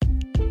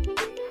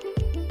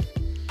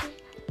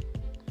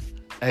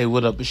Hey,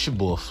 what up? It's your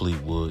boy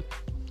Fleetwood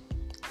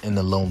in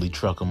the lonely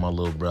truck of my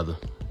little brother.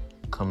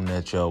 Coming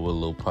at y'all with a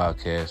little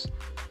podcast.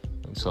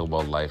 We talk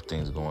about life,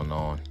 things going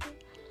on,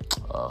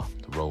 the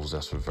roles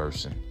that's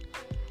reversing.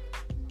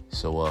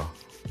 So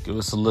give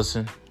us a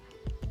listen.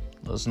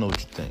 Let us know what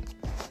you think.